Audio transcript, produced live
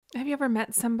Have you ever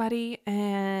met somebody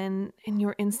and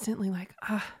you're instantly like,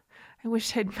 I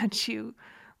wish I'd met you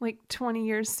like 20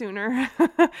 years sooner.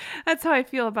 That's how I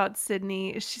feel about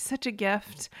Sydney. She's such a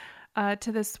gift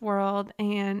to this world,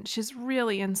 and she's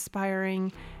really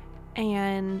inspiring,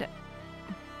 and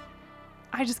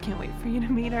I just can't wait for you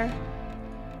to meet her.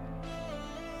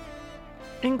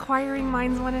 Inquiring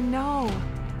minds want to know,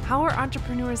 how are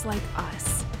entrepreneurs like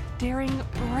us daring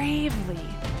bravely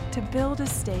to build a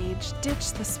stage,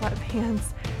 ditch the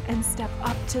sweatpants, and step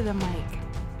up to the mic?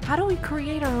 How do we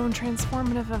create our own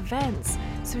transformative events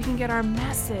so we can get our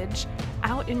message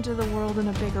out into the world in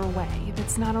a bigger way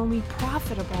that's not only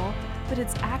profitable, but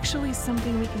it's actually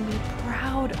something we can be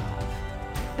proud of?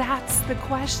 That's the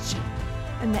question,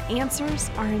 and the answers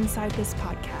are inside this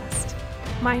podcast.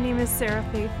 My name is Sarah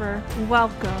Pfeiffer.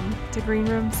 Welcome to Green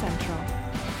Room Central.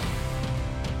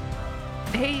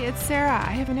 Hey, it's Sarah.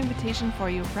 I have an invitation for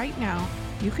you right now.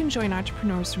 You can join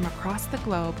entrepreneurs from across the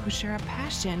globe who share a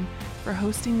passion for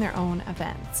hosting their own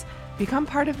events. Become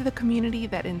part of the community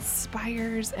that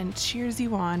inspires and cheers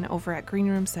you on over at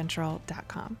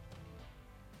greenroomcentral.com.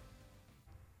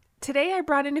 Today, I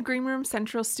brought into Green Room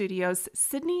Central Studios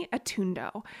Sydney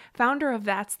Otundo, founder of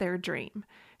That's Their Dream.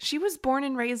 She was born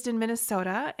and raised in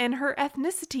Minnesota, and her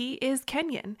ethnicity is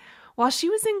Kenyan. While she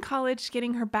was in college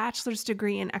getting her bachelor's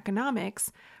degree in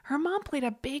economics, her mom played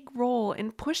a big role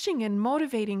in pushing and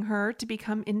motivating her to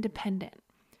become independent.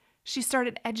 She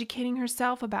started educating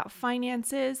herself about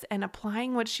finances and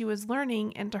applying what she was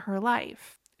learning into her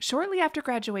life. Shortly after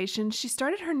graduation, she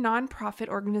started her nonprofit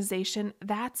organization,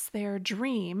 That's Their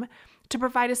Dream, to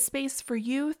provide a space for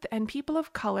youth and people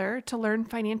of color to learn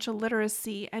financial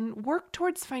literacy and work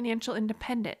towards financial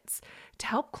independence to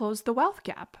help close the wealth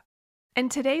gap. And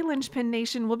today, Linchpin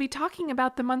Nation will be talking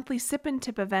about the monthly Sip and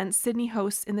Tip event Sydney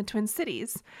hosts in the Twin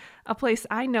Cities, a place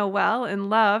I know well and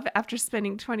love after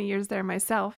spending 20 years there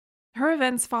myself. Her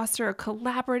events foster a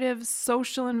collaborative,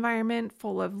 social environment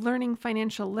full of learning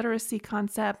financial literacy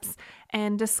concepts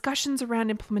and discussions around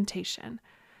implementation.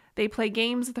 They play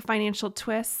games with the financial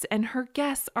twists, and her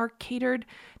guests are catered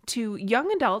to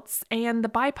young adults and the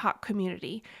BIPOC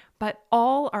community, but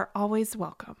all are always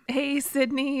welcome. Hey,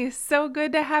 Sydney, so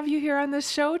good to have you here on the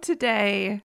show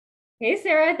today. Hey,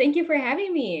 Sarah, thank you for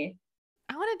having me.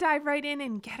 I want to dive right in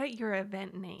and get at your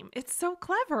event name. It's so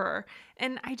clever.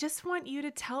 And I just want you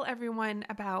to tell everyone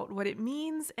about what it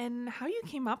means and how you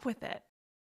came up with it.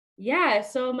 Yeah,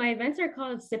 so my events are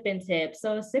called Sip and Tip.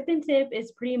 So Sip and Tip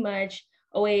is pretty much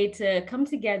a way to come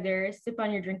together, sip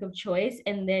on your drink of choice,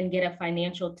 and then get a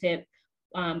financial tip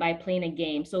by playing a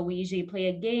game. So we usually play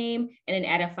a game and then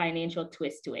add a financial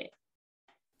twist to it.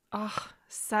 Oh,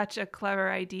 such a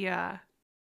clever idea.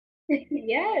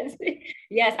 Yes.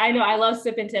 Yes, I know. I love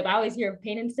Sip and Tip. I always hear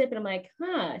Pain and Sip, and I'm like,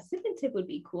 Sip and Tip would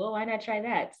be cool. Why not try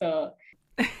that? So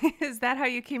Is that how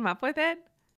you came up with it?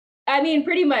 I mean,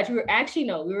 pretty much. We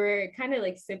were kind of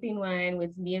like sipping wine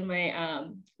with me and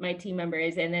my team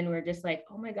members, and then we're just like,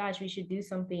 oh my gosh, we should do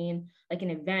something like an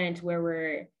event where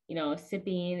we're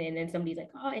sipping, and then somebody's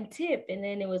like, oh, and tip, and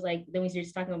then it was like, then we started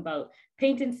just talking about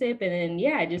paint and sip, and then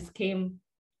it just came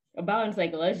about, and it's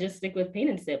like, let's just stick with paint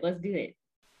and sip, let's do it.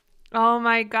 Oh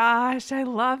my gosh, I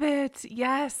love it.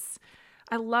 Yes.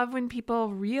 I love when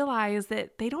people realize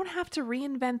that they don't have to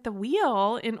reinvent the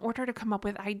wheel in order to come up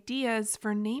with ideas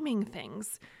for naming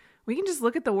things. We can just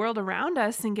look at the world around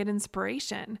us and get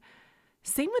inspiration.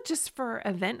 Same with just for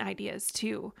event ideas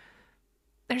too.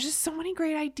 There's just so many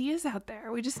great ideas out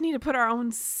there. We just need to put our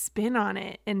own spin on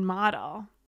it and model.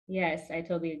 Yes, I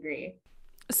totally agree.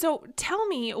 So tell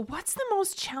me, what's the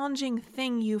most challenging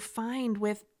thing you find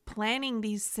with planning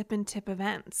these Sip and Tip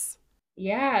events?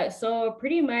 Yeah, so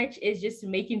pretty much it's just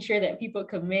making sure that people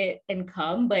commit and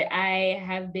come. But I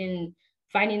have been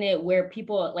finding it where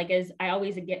people, like, as I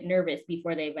always get nervous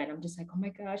before the event. I'm just like, oh my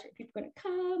gosh, are people going to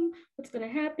come? What's going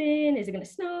to happen? Is it going to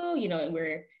snow? And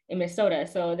we're in Minnesota.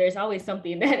 So there's always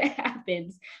something that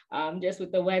happens just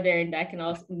with the weather. And that can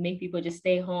also make people just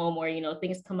stay home, or,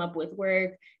 things come up with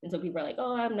work. And so people are like,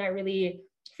 oh, I'm not really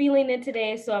feeling it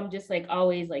today. So I'm just like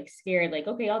always like scared, like,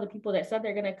 okay, all the people that said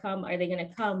they're gonna come, are they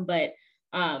gonna come? But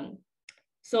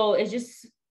so it's just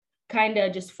kind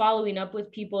of just following up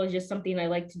with people is just something I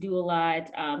like to do a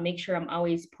lot. Make sure I'm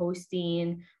always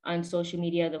posting on social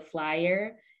media the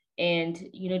flyer, and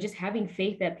just having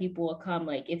faith that people will come.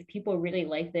 Like, if people really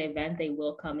like the event, they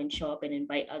will come and show up and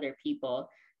invite other people.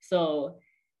 So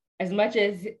as much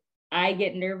as I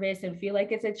get nervous and feel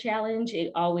like it's a challenge,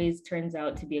 it always turns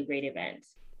out to be a great event.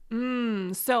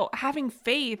 So having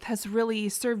faith has really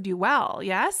served you well,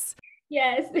 yes?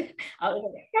 Yes. I was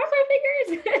like, cross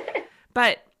my fingers.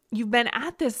 But you've been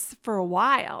at this for a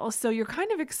while, so you're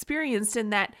kind of experienced in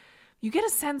that you get a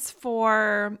sense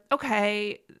for,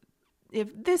 okay,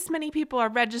 if this many people are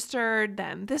registered,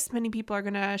 then this many people are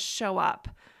going to show up.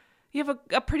 You have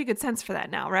a pretty good sense for that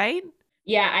now, right?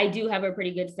 Yeah, I do have a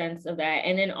pretty good sense of that.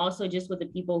 And then also just with the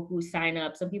people who sign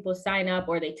up, some people sign up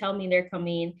or they tell me they're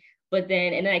coming, but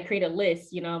then, and then I create a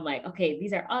list, I'm like, okay,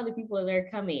 these are all the people that are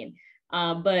coming.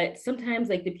 But sometimes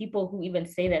like the people who even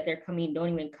say that they're coming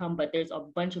don't even come, but there's a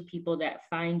bunch of people that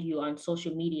find you on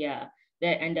social media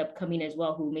that end up coming as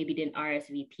well, who maybe didn't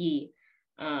RSVP,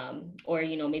 or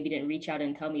maybe didn't reach out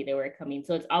and tell me they were coming.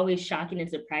 So it's always shocking and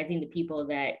surprising the people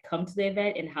that come to the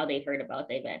event and how they heard about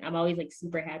the event. I'm always like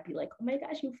super happy, like, oh my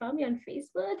gosh, you found me on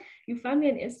Facebook, you found me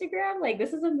on Instagram, like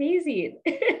this is amazing.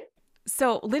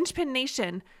 So, Linchpin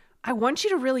Nation, I want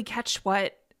you to really catch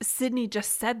what Sydney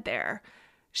just said there.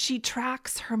 She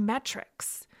tracks her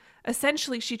metrics.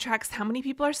 Essentially, she tracks how many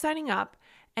people are signing up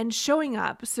and showing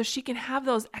up so she can have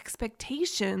those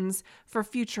expectations for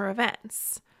future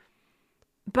events.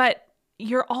 But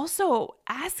you're also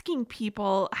asking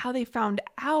people how they found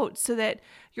out so that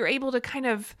you're able to kind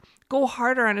of go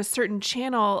harder on a certain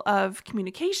channel of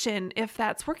communication if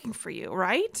that's working for you,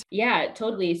 right? Yeah,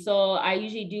 totally. So I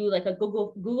usually do like a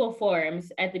Google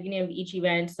Forms at the beginning of each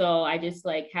event. So I just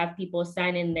like have people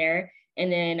sign in there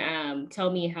and then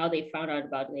tell me how they found out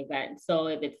about the event. So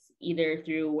if it's either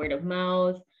through word of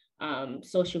mouth,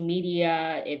 social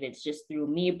media, if it's just through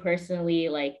me personally,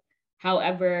 like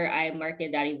however I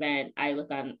market that event, I look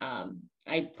on,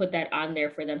 I put that on there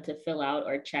for them to fill out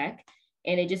or check.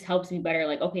 And it just helps me better,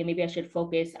 like, okay, maybe I should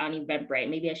focus on Eventbrite,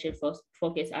 maybe I should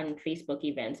focus on Facebook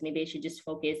events, maybe I should just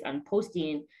focus on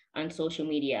posting on social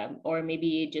media, or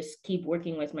maybe just keep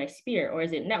working with my sphere, or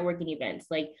is it networking events?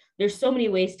 Like there's so many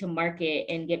ways to market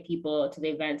and get people to the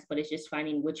events, but it's just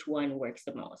finding which one works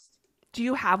the most. Do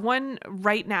you have one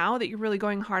right now that you're really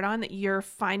going hard on that you're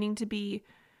finding to be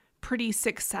pretty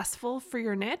successful for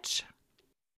your niche?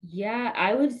 Yeah,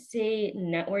 I would say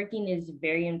networking is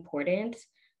very important.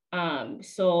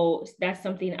 So that's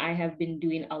something I have been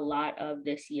doing a lot of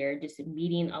this year, just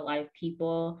meeting a lot of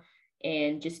people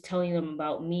and just telling them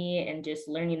about me and just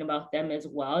learning about them as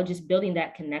well. Just building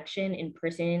that connection in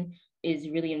person is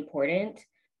really important.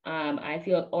 I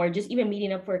feel, or just even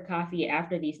meeting up for coffee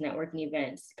after these networking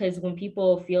events, because when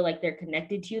people feel like they're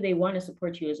connected to you, they want to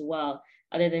support you as well,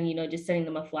 other than, just sending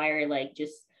them a flyer, like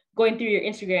just going through your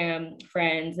Instagram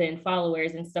friends and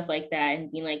followers and stuff like that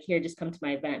and being like, here, just come to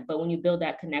my event. But when you build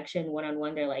that connection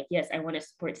one-on-one, they're like, yes, I want to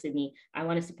support Sydney. I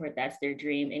want to support That's Their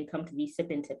Dream and come to these sip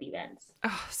and tip events.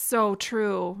 Oh, so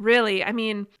true. Really. I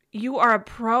mean, you are a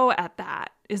pro at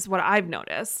that, is what I've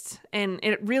noticed. And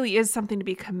it really is something to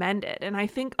be commended. And I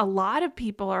think a lot of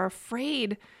people are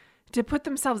afraid to put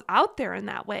themselves out there in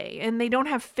that way. And they don't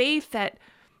have faith that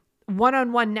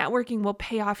one-on-one networking will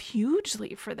pay off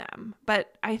hugely for them.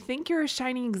 But I think you're a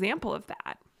shining example of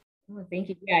that. Oh, thank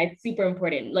you. Yeah, it's super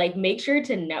important. Like, make sure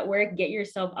to network, get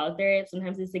yourself out there.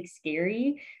 Sometimes it's like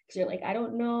scary because you're like, I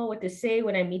don't know what to say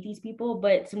when I meet these people.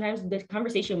 But sometimes the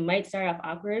conversation might start off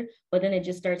awkward, but then it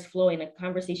just starts flowing. A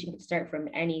conversation can start from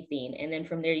anything. And then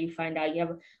from there, you find out you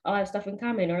have a lot of stuff in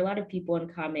common or a lot of people in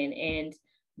common. And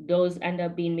those end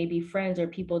up being maybe friends or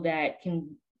people that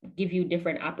can give you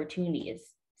different opportunities.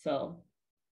 So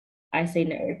I say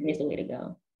networking is the way to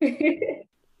go.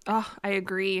 Oh, I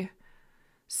agree.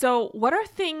 So, what are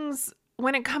things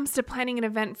when it comes to planning an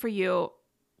event for you?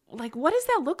 Like, what does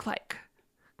that look like?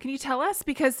 Can you tell us?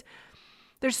 Because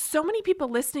there's so many people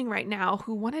listening right now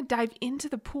who want to dive into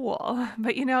the pool,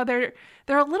 but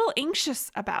they're a little anxious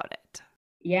about it.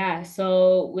 Yeah,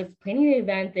 so with planning an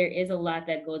event, there is a lot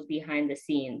that goes behind the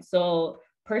scenes. So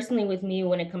personally, with me,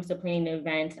 when it comes to planning an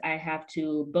event, I have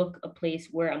to book a place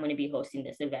where I'm going to be hosting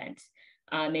this event.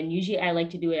 And usually I like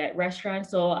to do it at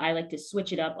restaurants. So I like to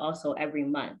switch it up also every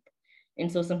month. And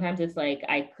so sometimes it's like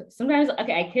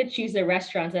okay, I could choose the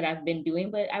restaurants that I've been doing,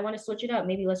 but I want to switch it up.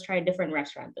 Maybe let's try a different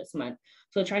restaurant this month.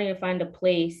 So trying to find a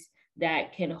place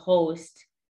that can host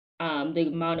the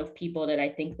amount of people that I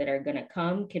think that are going to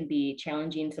come can be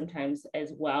challenging sometimes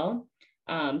as well.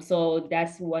 So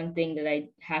that's one thing that I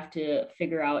have to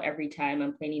figure out every time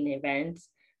I'm planning the events.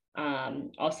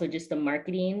 Also just the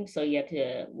marketing. So you have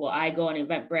to, well, I go on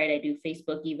Eventbrite, I do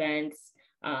Facebook events.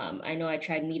 I know I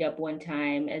tried Meetup one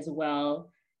time as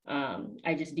well.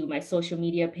 I just do my social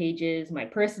media pages, my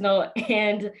personal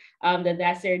and the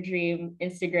That's Their Dream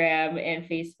Instagram and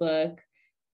Facebook.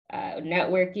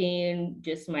 Networking,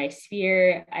 just my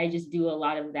sphere. I just do a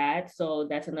lot of that. So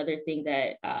that's another thing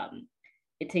that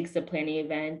it takes the planning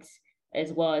event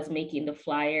as well as making the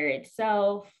flyer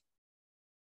itself.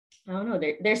 I don't know.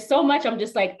 There's so much. I'm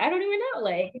just like, I don't even know.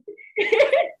 Like,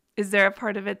 Is there a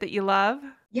part of it that you love?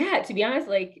 yeah, to be honest,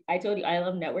 like I told you, I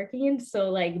love networking. So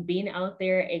like being out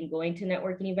there and going to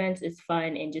networking events is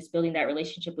fun, and just building that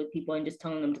relationship with people and just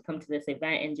telling them to come to this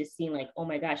event and just seeing like, oh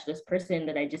my gosh, this person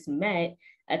that I just met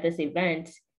at this event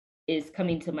is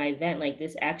coming to my event. Like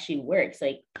this actually works.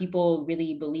 Like people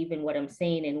really believe in what I'm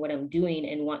saying and what I'm doing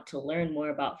and want to learn more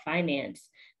about finance.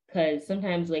 Because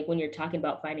sometimes like when you're talking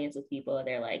about finance with people,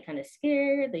 they're like kind of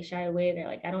scared, they shy away, they're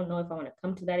like, I don't know if I want to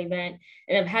come to that event.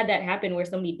 And I've had that happen where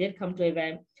somebody did come to an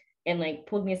event and like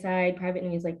pulled me aside privately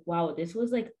and was like, wow, this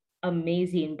was like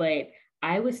amazing, but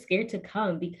I was scared to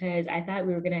come because I thought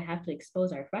we were going to have to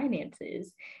expose our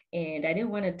finances, and I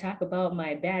didn't want to talk about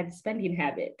my bad spending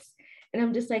habits. And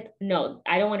I'm just like, no,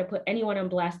 I don't want to put anyone on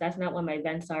blast. That's not what my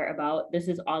events are about. This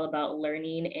is all about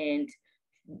learning, and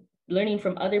learning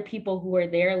from other people who are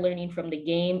there. Learning from the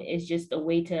game is just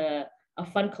a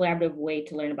fun collaborative way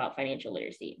to learn about financial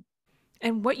literacy.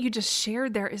 And what you just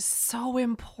shared there is so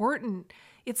important.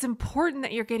 It's important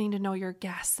that you're getting to know your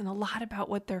guests and a lot about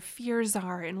what their fears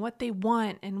are and what they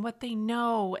want and what they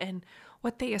know and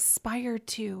what they aspire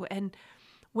to. And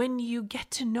when you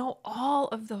get to know all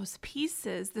of those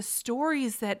pieces, the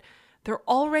stories that they're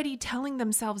already telling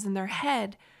themselves in their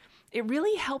head, it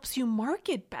really helps you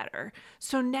market better.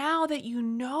 So now that you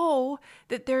know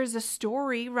that there's a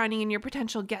story running in your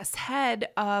potential guest's head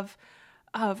of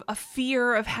a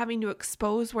fear of having to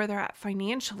expose where they're at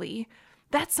financially,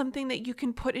 that's something that you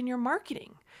can put in your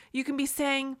marketing. You can be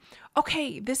saying,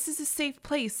 okay, this is a safe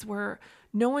place where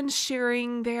no one's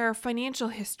sharing their financial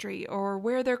history or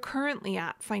where they're currently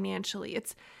at financially.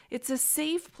 It's a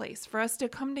safe place for us to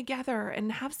come together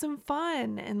and have some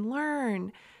fun and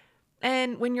learn.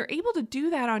 And when you're able to do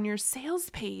that on your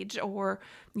sales page or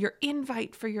your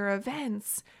invite for your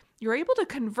events, you're able to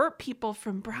convert people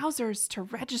from browsers to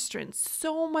registrants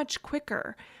so much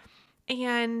quicker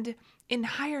and in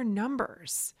higher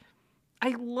numbers.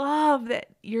 I love that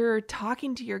you're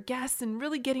talking to your guests and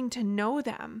really getting to know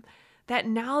them. That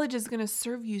knowledge is going to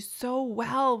serve you so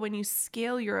well when you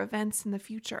scale your events in the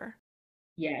future.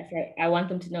 Yes, I want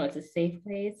them to know it's a safe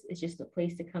place. It's just a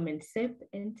place to come and sip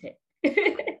and tip.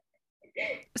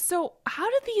 So, how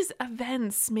do these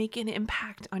events make an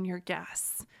impact on your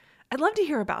guests? I'd love to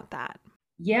hear about that.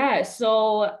 Yeah,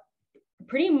 so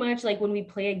pretty much like when we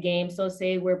play a game, so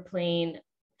say we're playing,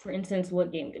 for instance,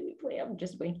 what game did we play? I'm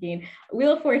just blinking.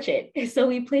 Wheel of Fortune. So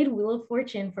we played Wheel of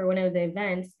Fortune for one of the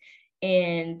events,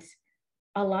 and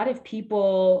a lot of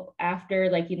people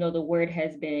after like, the word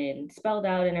has been spelled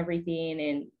out and everything,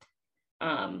 and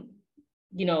um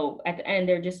at the end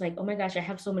they're just like, oh my gosh, I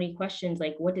have so many questions.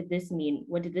 Like, what did this mean?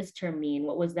 What did this term mean?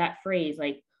 What was that phrase?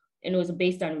 Like, and it was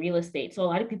based on real estate. So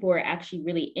a lot of people were actually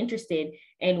really interested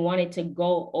and wanted to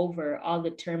go over all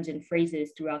the terms and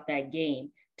phrases throughout that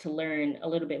game to learn a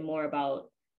little bit more about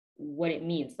what it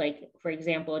means. Like, for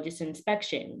example, just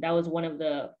inspection, that was one of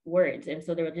the words. And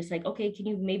so they were just like, okay, can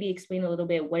you maybe explain a little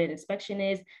bit what an inspection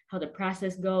is, how the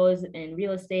process goes in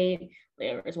real estate?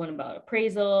 There was one about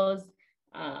appraisals.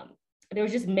 Um, there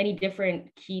was just many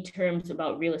different key terms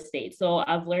about real estate. So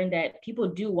I've learned that people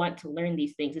do want to learn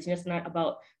these things. It's just not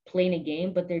about playing a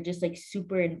game, but they're just like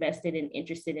super invested and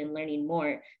interested in learning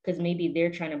more because maybe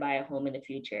they're trying to buy a home in the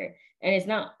future. And it's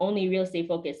not only real estate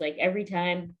focused. Like every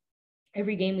game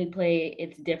we play,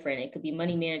 it's different. It could be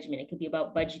money management. It could be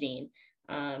about budgeting.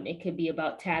 It could be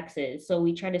about taxes. So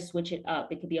we try to switch it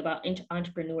up. It could be about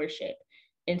entrepreneurship.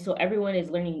 And so everyone is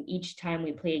learning each time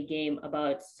we play a game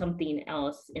about something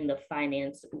else in the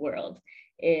finance world.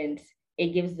 And it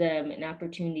gives them an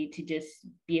opportunity to just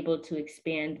be able to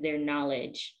expand their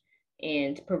knowledge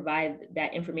and provide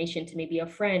that information to maybe a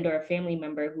friend or a family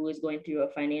member who is going through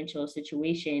a financial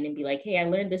situation and be like, hey, I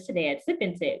learned this today at Sip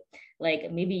and Tip.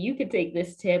 Like maybe you could take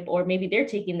this tip, or maybe they're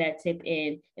taking that tip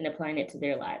in and applying it to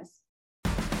their lives.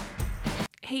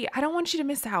 Hey, I don't want you to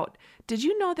miss out. Did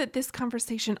you know that this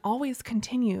conversation always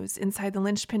continues inside the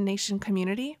Lynchpin Nation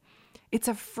community? It's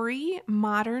a free,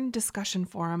 modern discussion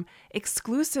forum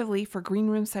exclusively for Green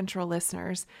Room Central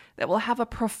listeners that will have a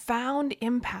profound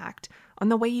impact on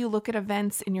the way you look at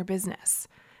events in your business.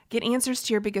 Get answers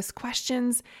to your biggest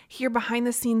questions, hear behind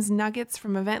the scenes nuggets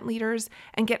from event leaders,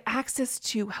 and get access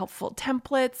to helpful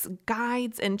templates,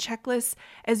 guides, and checklists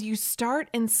as you start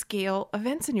and scale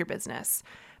events in your business.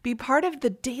 Be part of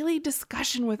the daily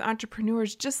discussion with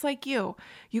entrepreneurs just like you.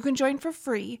 You can join for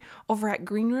free over at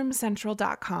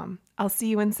greenroomcentral.com. I'll see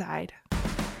you inside.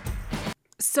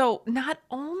 So not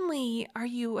only are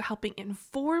you helping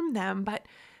inform them, but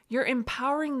you're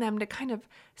empowering them to kind of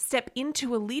step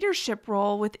into a leadership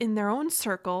role within their own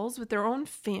circles, with their own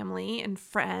family and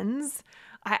friends.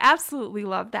 I absolutely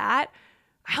love that.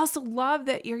 I also love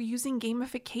that you're using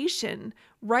gamification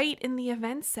right in the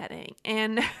event setting.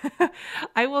 And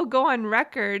I will go on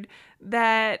record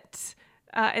that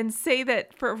and say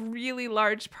that for a really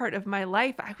large part of my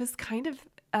life, I was kind of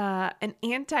an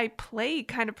anti-play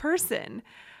kind of person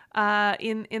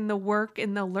in the work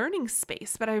in the learning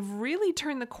space. But I've really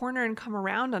turned the corner and come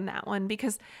around on that one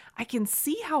because I can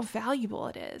see how valuable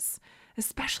it is,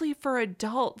 especially for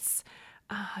adults.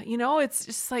 It's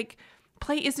just like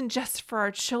play isn't just for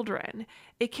our children.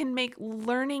 It can make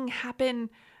learning happen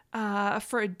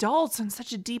for adults on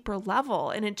such a deeper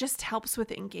level, and it just helps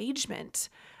with engagement.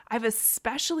 I've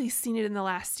especially seen it in the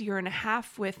last year and a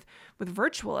half with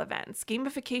virtual events.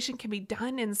 Gamification can be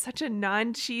done in such a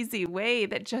non-cheesy way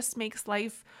that just makes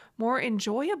life more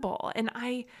enjoyable. And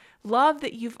I love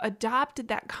that you've adopted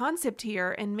that concept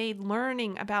here and made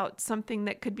learning about something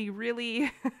that could be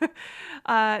really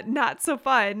not so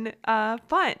fun,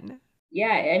 fun.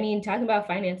 Yeah, I mean, talking about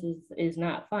finances is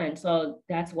not fun. So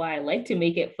that's why I like to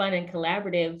make it fun and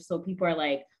collaborative. So people are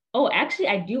like, oh, actually,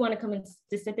 I do want to come in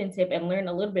to Sip and Tip and learn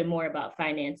a little bit more about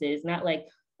finances. Not like,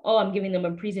 oh, I'm giving them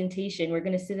a presentation. We're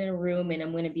going to sit in a room and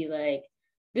I'm going to be like,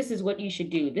 this is what you should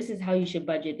do. This is how you should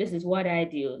budget. This is what I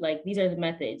do. Like, these are the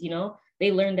methods,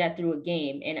 they learn that through a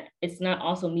game. And it's not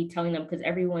also me telling them because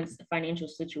everyone's financial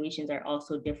situations are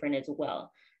also different as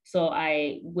well. So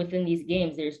within these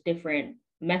games, there's different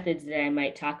methods that I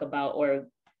might talk about or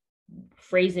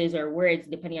phrases or words,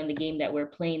 depending on the game that we're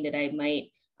playing, that I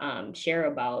might share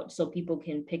about so people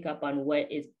can pick up on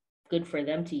what is good for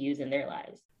them to use in their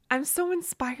lives. I'm so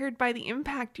inspired by the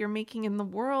impact you're making in the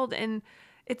world, and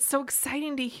it's so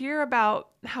exciting to hear about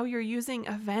how you're using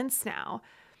events now.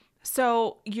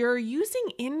 So you're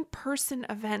using in-person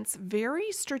events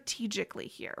very strategically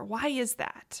here. Why is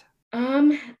that?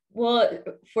 Well,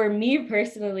 for me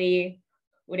personally,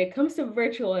 when it comes to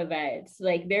virtual events,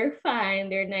 like they're fine,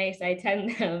 they're nice, I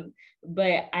attend them,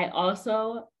 but I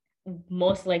also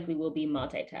most likely will be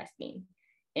multitasking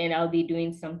and I'll be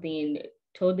doing something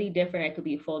totally different. I could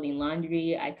be folding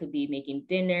laundry, I could be making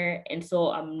dinner. And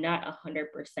so I'm not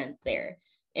 100% there.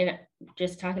 And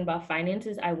just talking about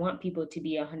finances, I want people to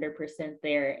be 100%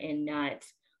 there and not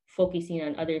focusing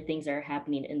on other things that are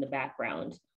happening in the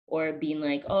background or being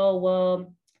like, oh,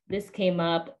 well, this came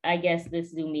up. I guess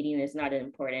this Zoom meeting is not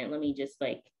important. Let me just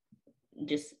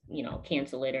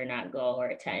cancel it or not go or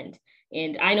attend.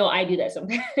 And I know I do that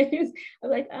sometimes. I'm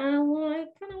like, well, I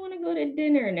kind of want to go to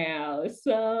dinner now,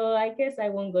 so I guess I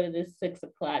won't go to this 6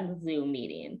 o'clock Zoom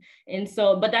meeting. And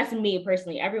so, but that's me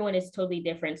personally. Everyone is totally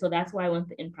different, so that's why I went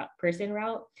the in-person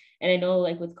route. And I know,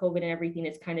 like with COVID and everything,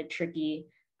 it's kind of tricky,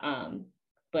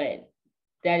 but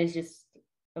that is just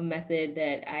a method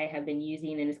that I have been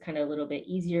using, and it's kind of a little bit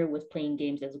easier with playing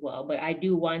games as well. But I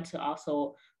do want to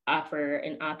also offer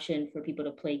an option for people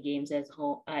to play games at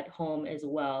home as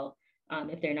well,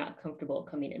 if they're not comfortable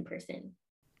coming in person.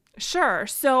 Sure.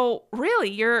 So really,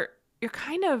 you're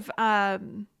kind of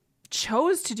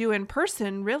chose to do in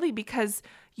person really because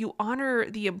you honor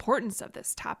the importance of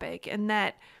this topic and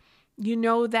that you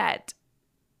know that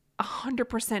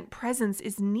 100% presence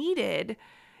is needed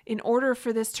in order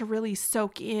for this to really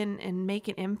soak in and make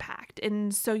an impact.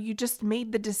 And so you just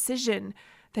made the decision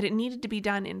that it needed to be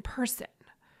done in person.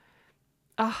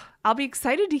 I'll be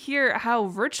excited to hear how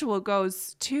virtual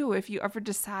goes too if you ever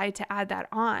decide to add that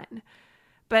on.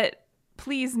 But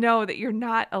please know that you're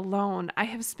not alone. I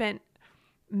have spent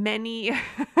many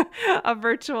a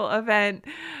virtual event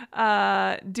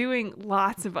doing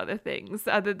lots of other things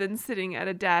other than sitting at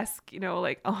a desk,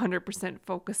 like 100%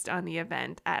 focused on the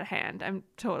event at hand. I'm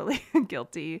totally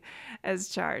guilty as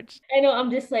charged. I know,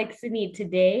 I'm just like, Sydney,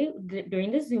 today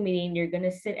during the Zoom meeting, you're going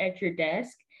to sit at your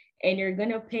desk and you're going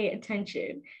to pay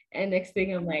attention. And next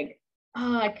thing I'm like,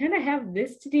 oh, I kind of have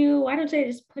this to do. Why don't I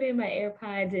just put in my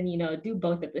AirPods and, do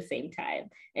both at the same time?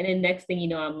 And then next thing you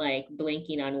know, I'm like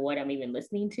blinking on what I'm even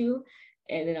listening to.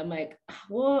 And then I'm like,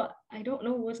 well, I don't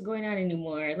know what's going on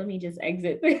anymore. Let me just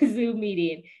exit the Zoom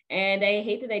meeting. And I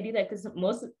hate that I do that because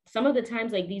some of the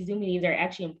times, like these Zoom meetings are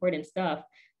actually important stuff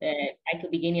that I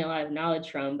could be gaining a lot of knowledge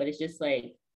from, but it's just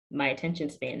like my attention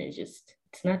span is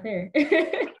it's not there.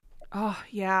 Oh,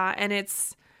 yeah. And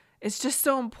it's just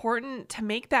so important to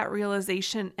make that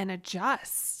realization and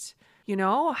adjust,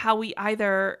 how we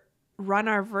either run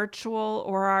our virtual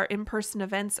or our in-person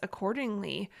events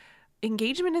accordingly.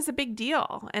 Engagement is a big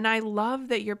deal. And I love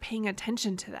that you're paying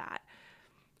attention to that.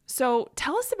 So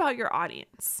tell us about your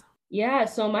audience. Yeah,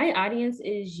 so my audience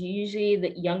is usually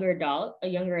a younger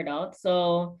adult.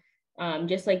 So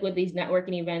just like with these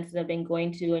networking events that I've been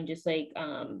going to and just like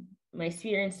my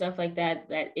sphere and stuff like that,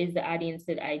 that is the audience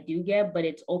that I do get, but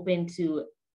it's open to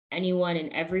anyone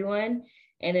and everyone.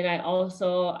 And then I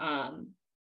also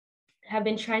have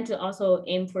been trying to also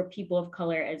aim for people of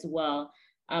color as well.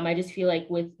 I just feel like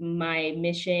with my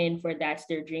mission for That's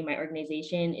Their Dream, my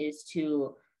organization is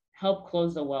to help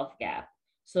close the wealth gap.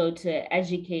 So to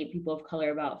educate people of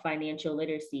color about financial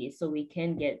literacy so we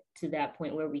can get to that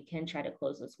point where we can try to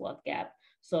close this wealth gap.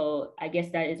 So I guess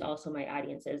that is also my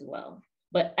audience as well.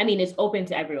 But I mean, it's open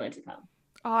to everyone to come.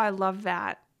 Oh, I love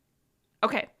that.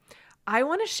 Okay. I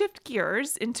want to shift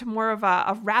gears into more of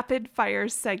a rapid fire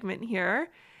segment here.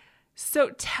 So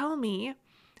tell me,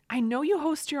 I know you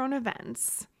host your own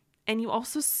events and you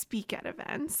also speak at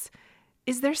events.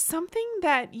 Is there something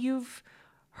that you've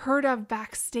heard of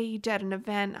backstage at an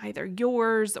event, either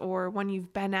yours or one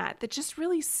you've been at, that just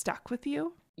really stuck with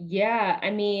you? Yeah, I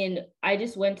mean, I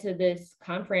just went to this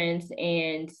conference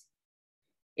and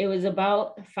it was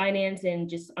about finance and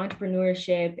just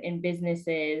entrepreneurship and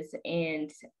businesses. And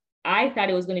I thought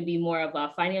it was going to be more of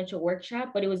a financial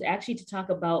workshop, but it was actually to talk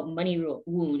about money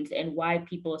wounds and why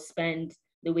people spend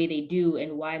the way they do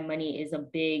and why money is a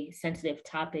big sensitive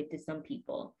topic to some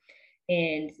people.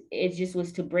 And it just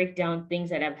was to break down things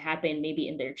that have happened maybe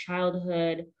in their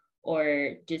childhood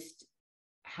or just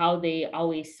how they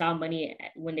always saw money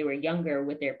when they were younger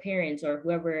with their parents or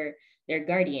whoever their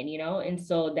guardian, you know? And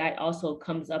so that also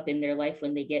comes up in their life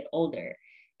when they get older.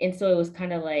 And so it was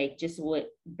kind of like just what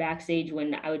backstage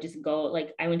when I would just go,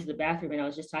 like I went to the bathroom and I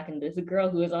was just talking to this girl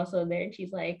who was also there. And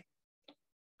she's like,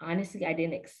 honestly, I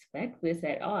didn't expect this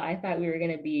at all. I thought we were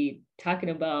going to be talking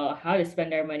about how to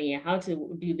spend our money and how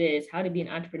to do this, how to be an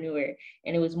entrepreneur.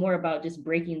 And it was more about just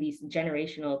breaking these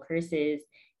generational curses.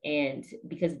 And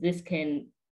because this can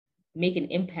make an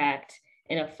impact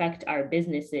and affect our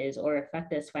businesses or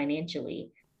affect us financially.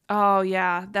 Oh,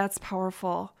 yeah, that's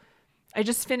powerful. I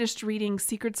just finished reading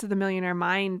Secrets of the Millionaire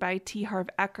Mind by T. Harv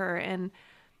Eker, and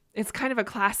it's kind of a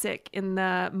classic in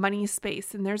the money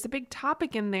space. And there's a big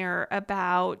topic in there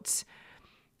about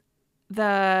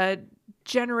the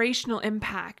generational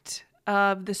impact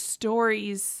of the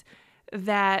stories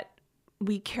that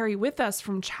we carry with us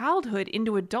from childhood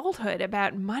into adulthood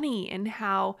about money and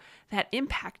how that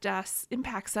impacts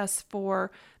us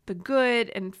for the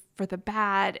good and for the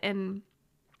bad, and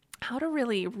how to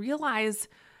really realize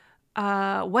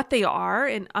what they are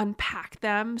and unpack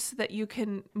them so that you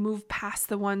can move past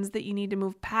the ones that you need to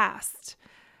move past.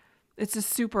 It's a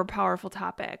super powerful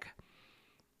topic.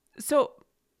 So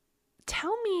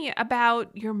tell me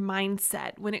about your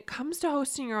mindset when it comes to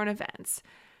hosting your own events.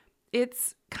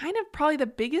 It's kind of probably the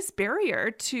biggest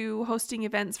barrier to hosting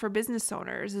events for business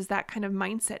owners is that kind of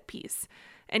mindset piece.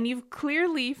 And you've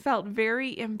clearly felt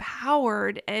very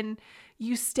empowered and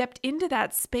you stepped into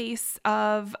that space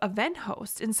of event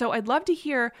host. And so I'd love to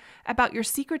hear about your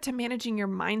secret to managing your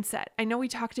mindset. I know we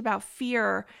talked about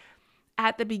fear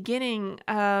at the beginning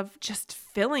of just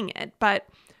filling it, but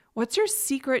what's your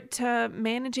secret to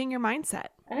managing your mindset?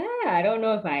 I don't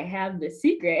know if I have the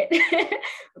secret,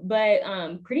 but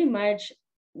pretty much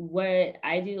what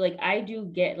I do, like I do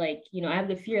get like, you know, I have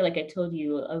the fear, like I told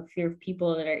you, of fear of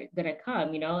people that are gonna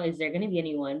come, you know, is there gonna be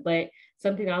anyone? But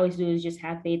something I always do is just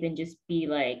have faith and just be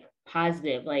like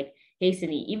positive, like, hey,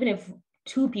 Sydney, even if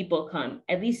two people come,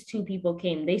 at least two people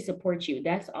came, they support you.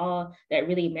 That's all that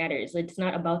really matters. It's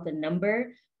not about the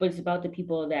number, but it's about the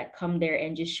people that come there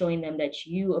and just showing them that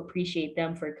you appreciate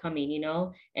them for coming, you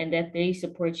know, and that they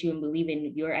support you and believe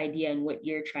in your idea and what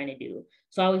you're trying to do.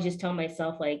 So I would just tell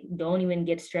myself, like, don't even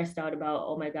get stressed out about,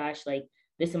 oh my gosh, like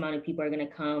this amount of people are going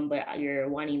to come, but you're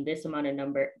wanting this amount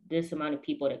of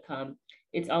people to come.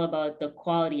 It's all about the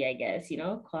quality, I guess, you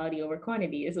know, quality over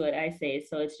quantity is what I say.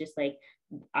 So it's just like,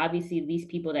 obviously these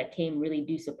people that came really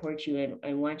do support you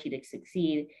and want you to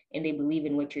succeed and they believe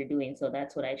in what you're doing. So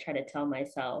that's what I try to tell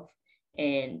myself.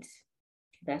 And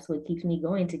that's what keeps me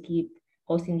going to keep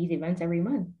hosting these events every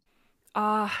month.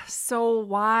 Ah, so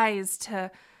wise to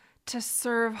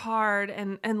serve hard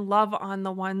and love on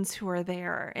the ones who are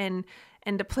there and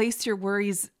to place your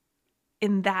worries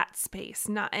in that space,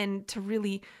 not and to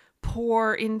really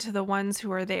pour into the ones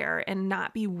who are there and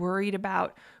not be worried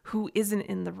about who isn't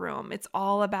in the room. It's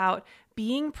all about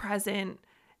being present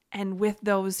and with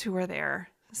those who are there.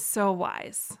 So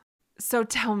wise. So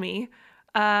tell me,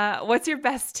 what's your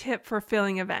best tip for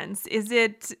filling events? Is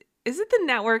it the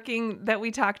networking that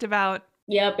we talked about?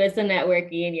 Yep, it's a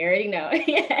networking. You already know.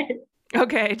 Yes.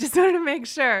 Okay, just wanted to make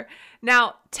sure.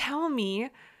 Now, tell me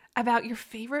about your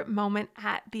favorite moment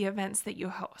at the events that you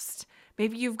host.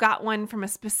 Maybe you've got one from a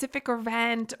specific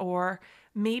event, or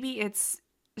maybe it's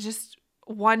just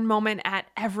one moment at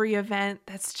every event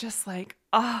that's just like,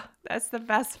 oh, that's the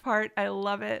best part. I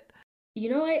love it. You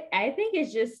know what? I think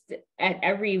it's just at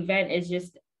every event, it's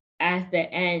just at the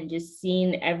end, just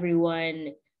seeing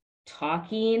everyone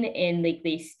talking and like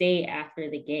they stay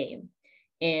after the game.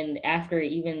 And after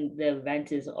even the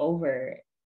event is over,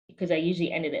 because I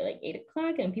usually ended at like 8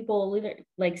 o'clock and people will literally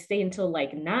like stay until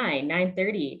like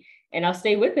 9:30, and I'll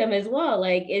stay with them as well.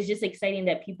 Like it's just exciting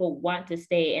that people want to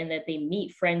stay and that they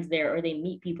meet friends there or they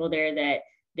meet people there that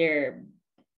they're,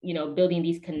 building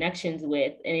these connections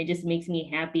with. And it just makes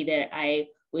me happy that I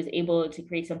was able to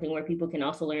create something where people can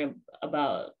also learn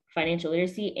about financial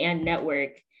literacy and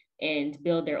network and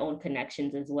build their own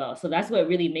connections as well. So that's what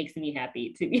really makes me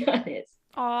happy, to be honest.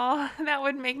 Oh, that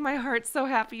would make my heart so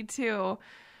happy too.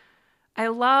 I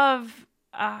love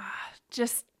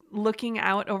just looking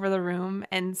out over the room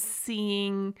and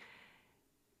seeing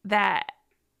that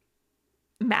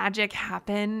magic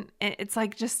happen. It's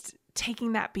like just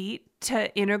taking that beat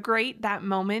to integrate that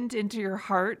moment into your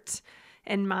heart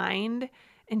and mind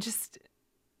and just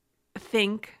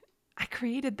think, I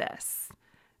created this.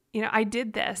 I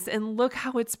did this, and look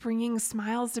how it's bringing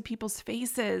smiles to people's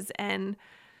faces, and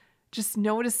just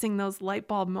noticing those light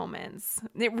bulb moments.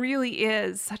 It really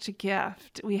is such a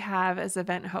gift we have as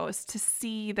event hosts to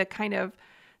see the kind of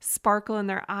sparkle in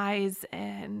their eyes.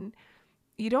 And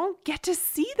you don't get to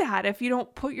see that if you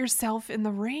don't put yourself in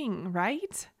the ring,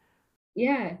 right?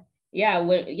 Yeah.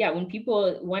 When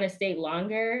people want to stay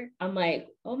longer, I'm like,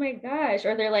 oh my gosh.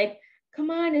 Or they're like, come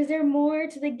on, is there more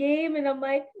to the game? And I'm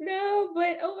like, no,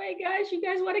 but oh my gosh, you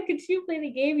guys want to continue playing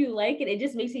the game. You like it. It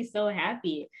just makes me so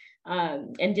happy.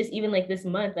 And just even like this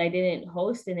month, I didn't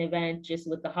host an event just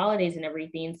with the holidays and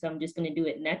everything. So I'm just going to do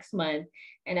it next month.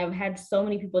 And I've had so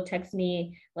many people text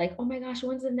me like, oh my gosh,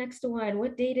 when's the next one?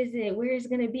 What date is it? Where is it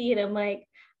going to be? And I'm like,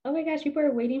 oh my gosh, people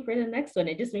are waiting for the next one.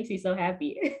 It just makes me so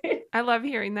happy. I love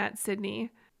hearing that,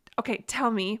 Sydney. Okay, tell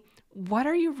me, what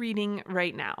are you reading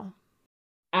right now?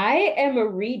 I am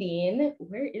reading,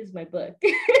 where is my book?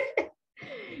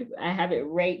 I have it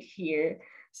right here.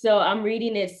 So I'm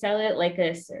reading it, Sell It Like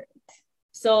a Servant.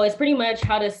 So it's pretty much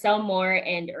how to sell more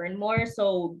and earn more.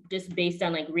 So just based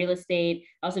on like real estate,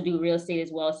 I also do real estate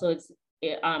as well. So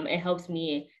it helps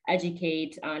me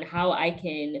educate on how I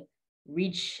can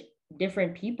reach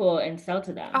different people and sell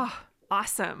to them. Oh,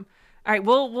 awesome. All right,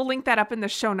 we'll link that up in the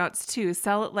show notes too.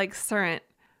 Sell It Like Servant.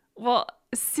 Well,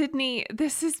 Sydney,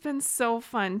 this has been so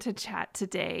fun to chat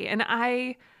today. And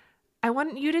I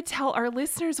want you to tell our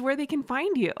listeners where they can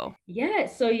find you. Yeah,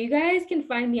 so you guys can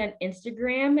find me on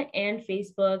Instagram and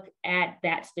Facebook at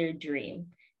That's Their Dream.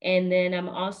 And then I'm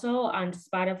also on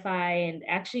Spotify and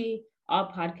actually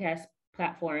all podcast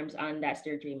platforms on That's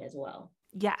Their Dream as well.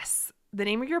 Yes. The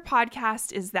name of your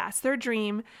podcast is That's Their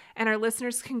Dream, and our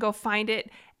listeners can go find it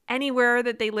anywhere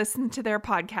that they listen to their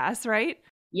podcasts, right?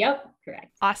 Yep,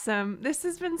 correct. Awesome. This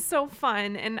has been so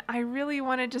fun, and I really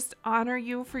want to just honor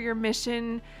you for your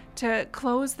mission to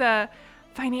close the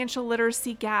financial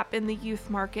literacy gap in the youth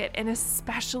market, and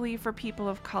especially for people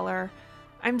of color.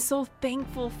 I'm so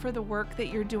thankful for the work that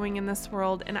you're doing in this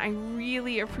world, and I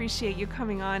really appreciate you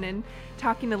coming on and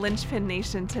talking to Linchpin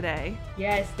Nation today.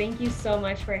 Yes, thank you so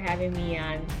much for having me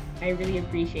on. I really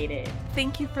appreciate it.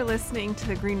 Thank you for listening to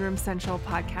the Green Room Central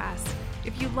podcast.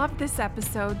 If you loved this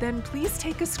episode, then please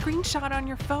take a screenshot on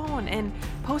your phone and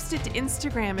post it to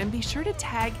Instagram, and be sure to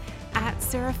tag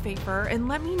 @SarahFafer and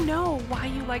let me know why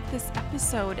you like this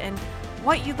episode and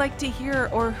what you'd like to hear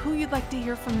or who you'd like to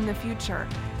hear from in the future.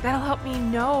 That'll help me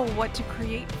know what to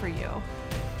create for you.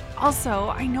 Also,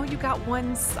 I know you got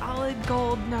one solid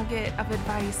gold nugget of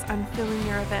advice on filling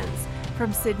your events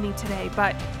from Sydney today,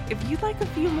 but if you'd like a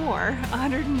few more,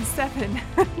 107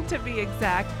 to be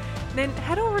exact, then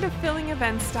head over to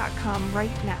fillingevents.com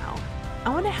right now. I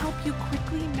want to help you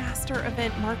quickly master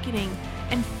event marketing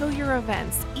and fill your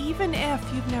events, even if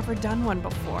you've never done one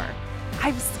before.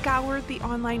 I've scoured the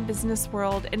online business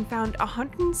world and found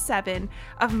 107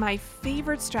 of my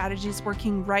favorite strategies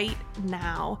working right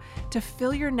now to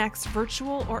fill your next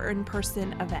virtual or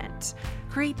in-person event.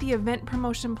 Create the event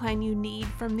promotion plan you need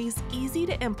from these easy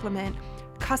to implement,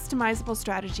 customizable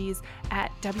strategies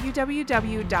at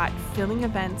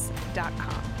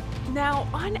www.fillingevents.com. Now,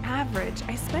 on average,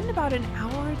 I spend about an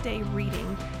hour a day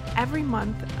reading every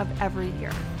month of every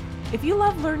year. If you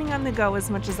love learning on the go as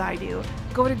much as I do,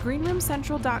 go to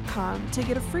greenroomcentral.com to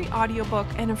get a free audiobook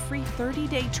and a free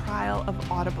 30-day trial of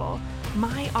Audible,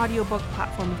 my audiobook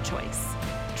platform of choice.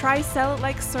 Try Sell It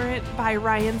Like Servant by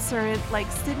Ryan Servant like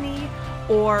Sydney,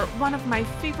 or one of my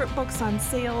favorite books on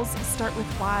sales, Start With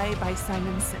Why by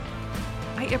Simon Sinek.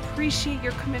 I appreciate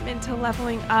your commitment to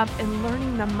leveling up and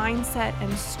learning the mindset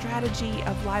and strategy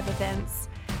of live events.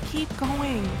 Keep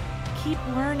going. Keep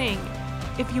learning.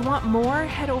 If you want more,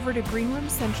 head over to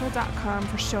greenroomcentral.com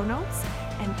for show notes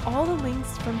and all the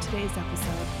links from today's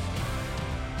episode.